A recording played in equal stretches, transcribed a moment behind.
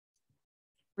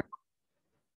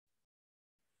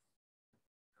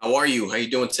How are you? How you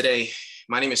doing today?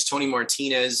 My name is Tony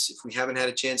Martinez. If we haven't had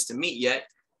a chance to meet yet,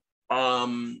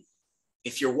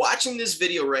 if you're watching this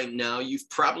video right now, you've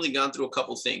probably gone through a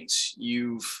couple things.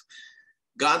 You've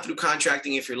gone through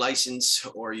contracting if you're licensed,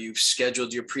 or you've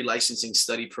scheduled your pre-licensing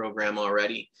study program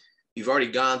already. You've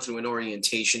already gone through an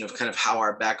orientation of kind of how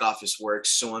our back office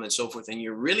works, so on and so forth. And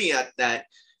you're really at that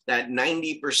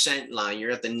 90% line.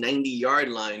 You're at the 90-yard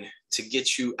line to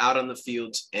get you out on the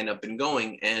field and up and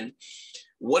going. And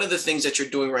one of the things that you're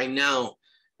doing right now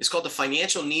is called the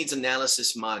Financial Needs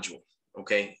Analysis module.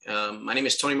 Okay. My name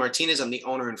is Tony Martinez. I'm the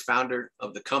owner and founder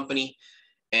of the company.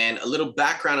 And a little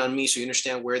background on me so you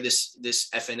understand where this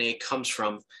FNA comes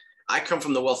from. I come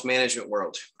from the wealth management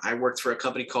world. I worked for a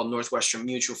company called Northwestern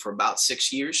Mutual for about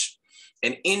 6 years.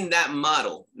 And in that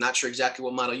model, not sure exactly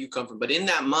what model you come from, but in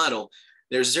that model,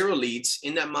 there's zero leads.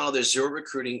 In that model, there's zero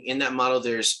recruiting. In that model,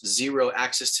 there's zero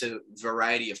access to a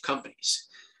variety of companies.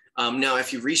 Now,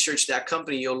 if you research that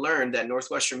company, you'll learn that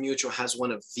Northwestern Mutual has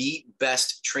one of the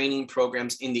best training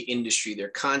programs in the industry. They're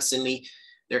constantly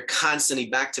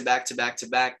back to back,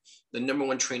 the number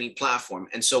one training platform.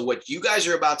 And so what you guys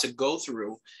are about to go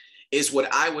through is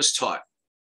what I was taught.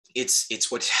 It's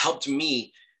what helped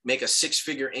me make a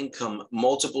six-figure income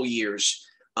multiple years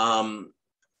on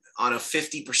a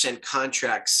 50%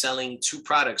 contract, selling two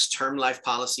products, term life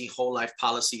policy, whole life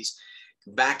policies.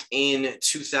 Back in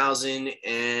 2000,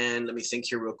 and let me think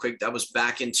here real quick. That was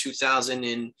back in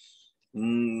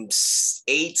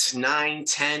 2008, 9,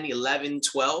 10, 11,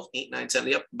 12, 8, 9, 10,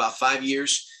 yep, about 5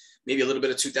 years, maybe a little bit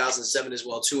of 2007 as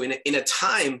well too. In a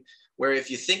time where,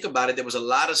 if you think about it, there was a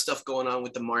lot of stuff going on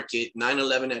with the market.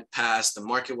 9/11 had passed. The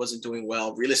market wasn't doing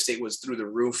well. Real estate was through the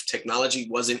roof. Technology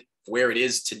wasn't where it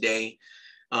is today.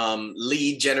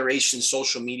 Lead generation,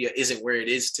 social media isn't where it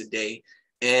is today.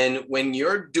 And when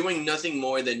you're doing nothing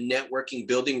more than networking,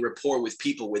 building rapport with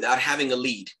people without having a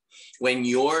lead, when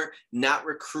you're not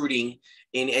recruiting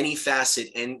in any facet,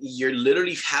 and you're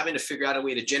literally having to figure out a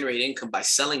way to generate income by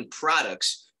selling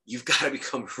products, you've got to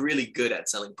become really good at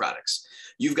selling products.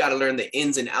 You've got to learn the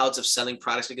ins and outs of selling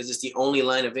products, because it's the only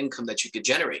line of income that you could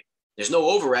generate. There's no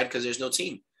override because there's no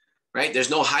team. Right? There's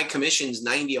no high commissions,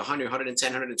 90, 100,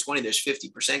 110, 120. There's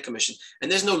 50% commission.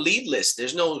 And there's no lead list.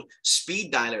 There's no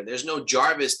speed dialer. There's no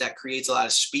Jarvis that creates a lot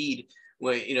of speed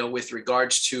with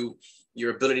regards to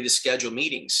your ability to schedule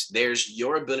meetings. There's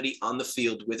your ability on the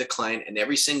field with a client, and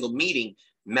every single meeting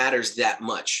matters that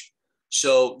much.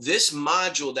 So this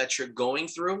module that you're going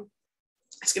through,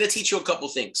 it's going to teach you a couple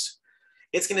things.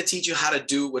 It's going to teach you how to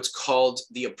do what's called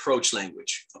the approach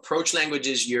language. Approach language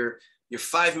is your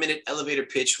 5-minute elevator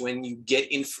pitch when you get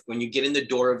in the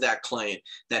door of that client,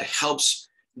 that helps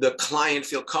the client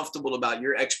feel comfortable about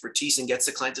your expertise and gets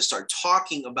the client to start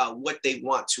talking about what they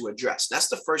want to address. That's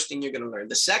the first thing you're going to learn.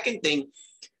 The second thing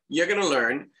you're going to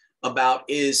learn about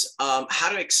is how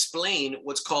to explain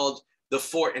what's called the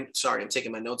four. And sorry, I'm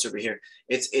taking my notes over here.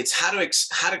 It's how to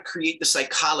create the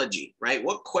psychology, right?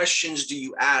 What questions do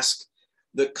you ask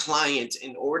the client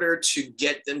in order to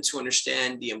get them to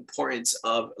understand the importance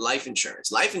of life insurance?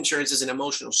 Life insurance is an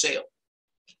emotional sale.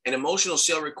 An emotional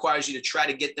sale requires you to try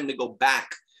to get them to go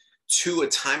back to a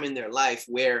time in their life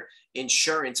where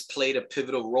insurance played a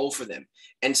pivotal role for them.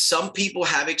 And some people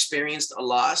have experienced a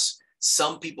loss.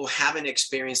 Some people haven't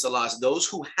experienced a loss. Those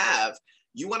who have,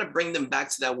 you want to bring them back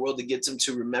to that world to get them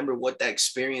to remember what that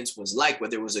experience was like,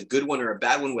 whether it was a good one or a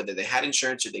bad one, whether they had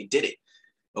insurance or they did it.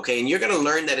 Okay, and you're going to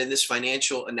learn that in this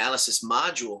financial analysis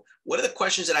module. What are the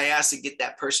questions that I ask to get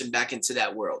that person back into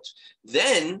that world?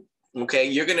 Then, okay,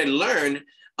 you're going to learn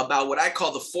about what I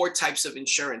call the 4 types of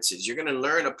insurances. You're going to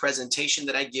learn a presentation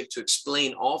that I give to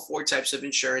explain all 4 types of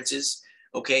insurances,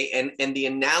 okay, and the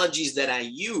analogies that I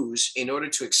use in order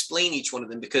to explain each one of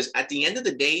them. Because at the end of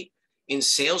the day, in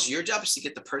sales, your job is to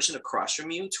get the person across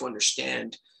from you to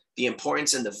understand the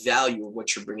importance and the value of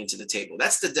what you're bringing to the table.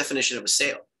 That's the definition of a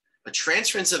sale. A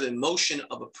transference of emotion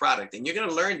of a product. And you're going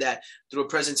to learn that through a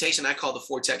presentation I call the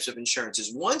 4 types of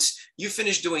insurances. Once you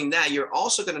finish doing that, you're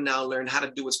also going to now learn how to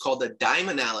do what's called the dime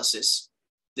analysis.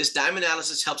 This dime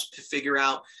analysis helps figure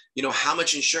out, how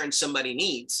much insurance somebody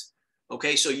needs.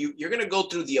 Okay, so you're going to go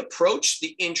through the approach,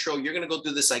 the intro. You're going to go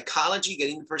through the psychology,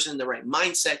 getting the person in the right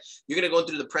mindset. You're going to go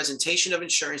through the presentation of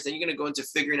insurance. Then you're going to go into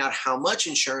figuring out how much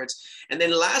insurance. And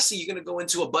then lastly, you're going to go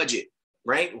into a budget.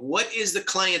 Right? What is the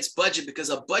client's budget? Because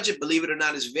a budget, believe it or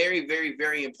not, is very, very,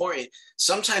 very important.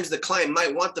 Sometimes the client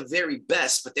might want the very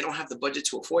best, but they don't have the budget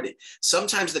to afford it.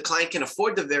 Sometimes the client can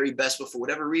afford the very best, but for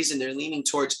whatever reason, they're leaning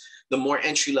towards the more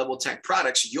entry-level tech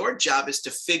products. Your job is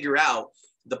to figure out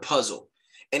the puzzle.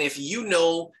 And if you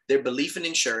know their belief in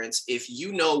insurance, if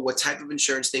you know what type of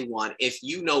insurance they want, if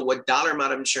you know what dollar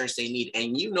amount of insurance they need,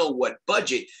 and you know what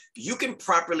budget, you can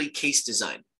properly case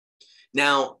design.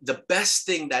 Now, the best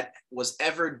thing that was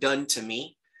ever done to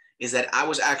me is that I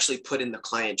was actually put in the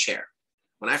client chair.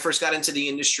 When I first got into the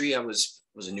industry, I was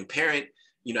a new parent.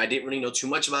 You know, I didn't really know too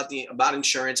much about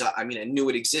insurance. I mean, I knew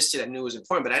it existed, I knew it was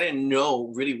important, but I didn't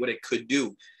know really what it could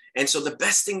do. And so the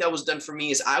best thing that was done for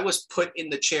me is I was put in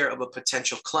the chair of a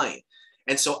potential client.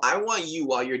 And so I want you,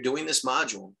 while you're doing this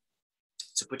module,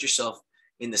 to put yourself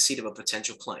in the seat of a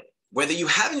potential client, whether you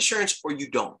have insurance or you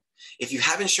don't. If you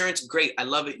have insurance, great. I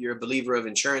love it. You're a believer of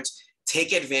insurance.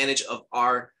 Take advantage of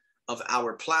our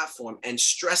platform and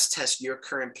stress test your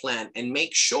current plan and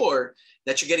make sure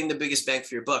that you're getting the biggest bang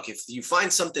for your buck. If you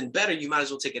find something better, you might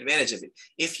as well take advantage of it.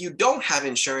 If you don't have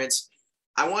insurance,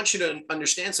 I want you to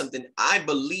understand something. I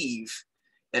believe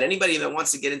that anybody that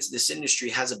wants to get into this industry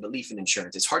has a belief in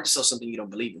insurance. It's hard to sell something you don't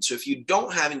believe in. So if you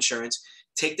don't have insurance,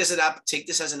 take this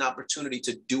as an opportunity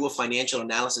to do a financial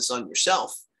analysis on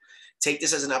yourself. Take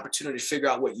this as an opportunity to figure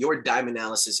out what your dime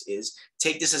analysis is.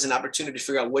 Take this as an opportunity to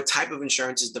figure out what type of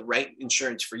insurance is the right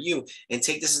insurance for you. And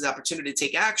take this as an opportunity to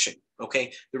take action,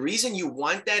 okay? The reason you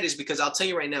want that is because I'll tell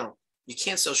you right now, you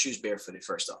can't sell shoes barefooted,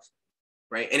 first off,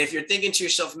 right? And if you're thinking to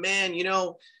yourself, man,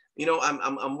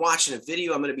 I'm watching a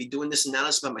video, I'm gonna be doing this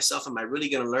analysis by myself, am I really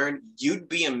gonna learn? You'd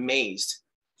be amazed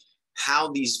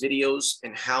how these videos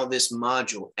and how this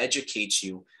module educates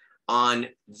you on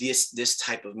this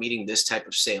type of meeting, this type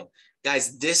of sale.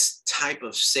 Guys, this type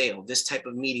of sale, this type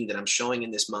of meeting that I'm showing in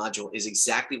this module is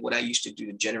exactly what I used to do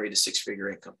to generate a six-figure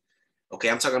income. Okay,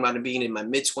 I'm talking about being in my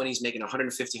mid-20s, making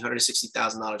 $150,000,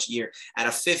 $160,000 a year at a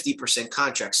 50%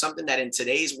 contract, something that in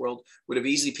today's world would have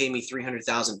easily paid me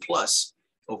 $300,000 plus,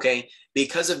 okay,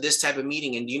 because of this type of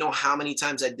meeting. And do you know how many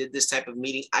times I did this type of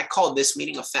meeting? I called this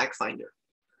meeting a fact finder.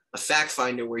 A fact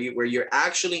finder where you're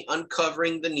actually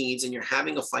uncovering the needs and you're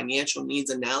having a financial needs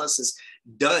analysis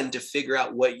done to figure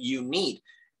out what you need.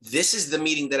 This is the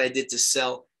meeting that I did to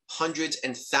sell hundreds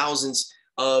and thousands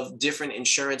of different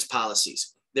insurance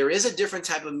policies. There is a different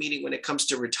type of meeting when it comes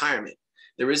to retirement.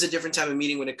 There is a different type of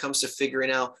meeting when it comes to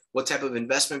figuring out what type of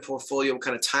investment portfolio, what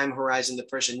kind of time horizon the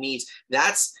person needs.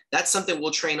 That's something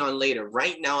we'll train on later.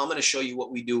 Right now, I'm going to show you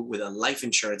what we do with a life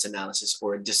insurance analysis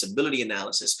or a disability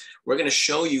analysis. We're going to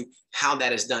show you how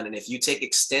that is done. And if you take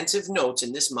extensive notes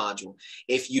in this module,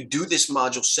 if you do this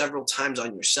module several times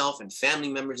on yourself and family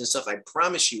members and stuff, I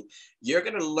promise you, you're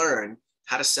going to learn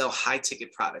how to sell high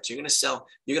ticket products. You're going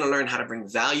to learn how to bring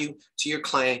value to your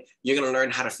client. You're going to learn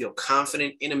how to feel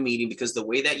confident in a meeting, because the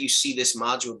way that you see this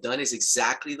module done is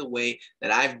exactly the way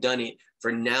that I've done it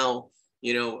for now,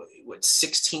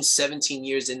 16, 17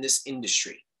 years in this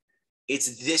industry.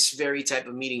 It's this very type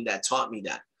of meeting that taught me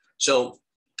that. So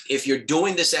if you're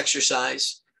doing this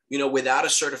exercise, without a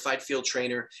certified field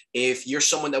trainer, if you're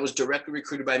someone that was directly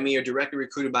recruited by me or directly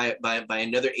recruited by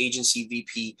another agency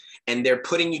VP, and they're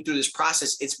putting you through this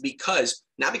process, it's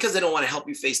not because they don't want to help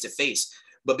you face to face,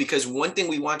 but because one thing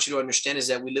we want you to understand is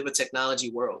that we live a technology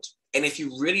world. And if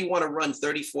you really want to run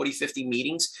 30, 40, 50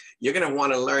 meetings, you're going to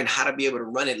want to learn how to be able to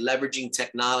run it, leveraging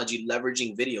technology,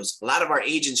 leveraging videos. A lot of our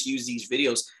agents use these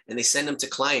videos and they send them to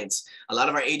clients. A lot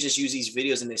of our agents use these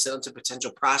videos and they send them to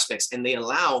potential prospects, and they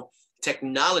allow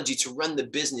technology to run the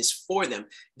business for them.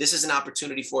 This is an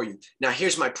opportunity for you. Now,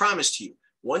 here's my promise to you.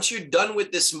 Once you're done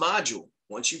with this module,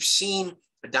 once you've seen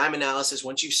a dime analysis,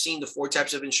 once you've seen the 4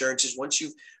 types of insurances, once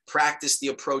you've practiced the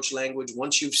approach language,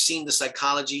 once you've seen the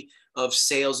psychology of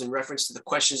sales in reference to the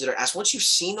questions that are asked, once you've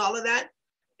seen all of that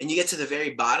and you get to the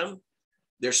very bottom,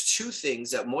 there's 2 things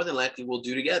that more than likely we'll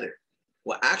do together.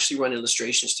 We'll actually run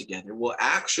illustrations together. We'll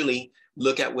actually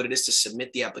look at what it is to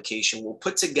submit the application. We'll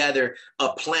put together a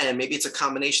plan. Maybe it's a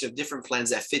combination of different plans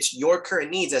that fits your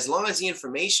current needs, as long as the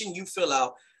information you fill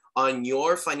out on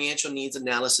your financial needs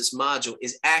analysis module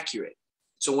is accurate.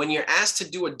 So when you're asked to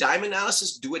do a dime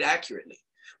analysis, do it accurately.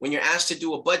 When you're asked to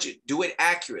do a budget, do it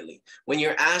accurately. When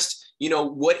you're asked,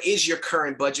 what is your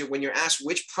current budget? When you're asked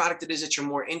which product it is that you're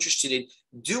more interested in,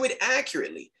 do it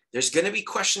accurately. There's going to be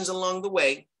questions along the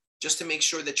way, just to make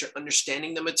sure that you're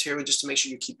understanding the material, just to make sure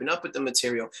you're keeping up with the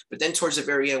material. But then towards the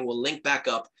very end, we'll link back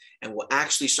up and we'll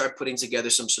actually start putting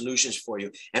together some solutions for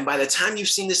you. And by the time you've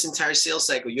seen this entire sales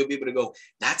cycle, you'll be able to go,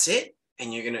 that's it.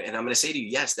 And I'm going to say to you,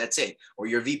 yes, that's it. Or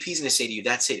your VP is going to say to you,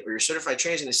 that's it. Or your certified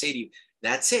trainer is going to say to you,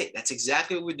 that's it. That's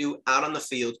exactly what we do out on the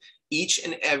field each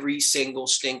and every single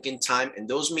stinking time. And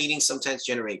those meetings sometimes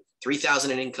generate $3,000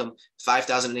 in income,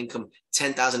 $5,000 in income,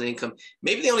 $10,000 in income.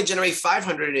 Maybe they only generate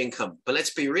 $500 in income, but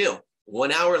let's be real.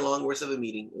 1 hour long worth of a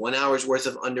meeting, 1 hour's worth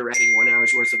of underwriting, 1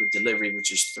 hour's worth of a delivery,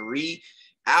 which is 3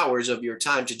 hours of your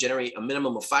time to generate a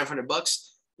minimum of 500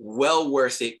 bucks, well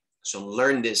worth it. So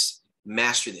learn this,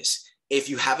 master this. If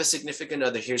you have a significant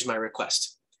other, here's my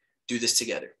request. Do this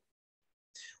together.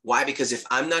 Why? Because if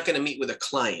I'm not going to meet with a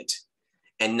client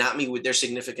and not meet with their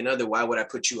significant other, why would I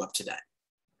put you up to that?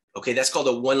 Okay, that's called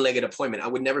a one-legged appointment. I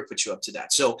would never put you up to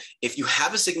that. So if you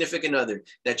have a significant other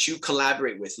that you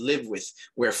collaborate with, live with,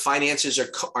 where finances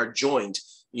are joined,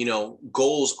 you know,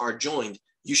 goals are joined,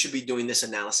 you should be doing this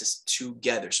analysis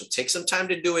together. So take some time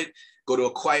to do it. Go to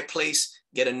a quiet place,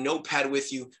 get a notepad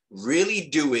with you, really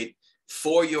do it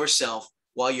for yourself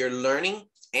while you're learning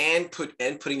and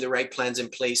putting the right plans in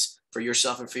place for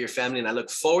yourself and for your family. And I look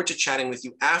forward to chatting with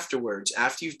you afterwards,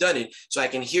 after you've done it, so I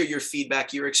can hear your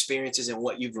feedback, your experiences, and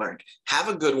what you've learned. Have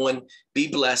a good one. Be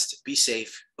blessed. Be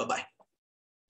safe. Bye-bye.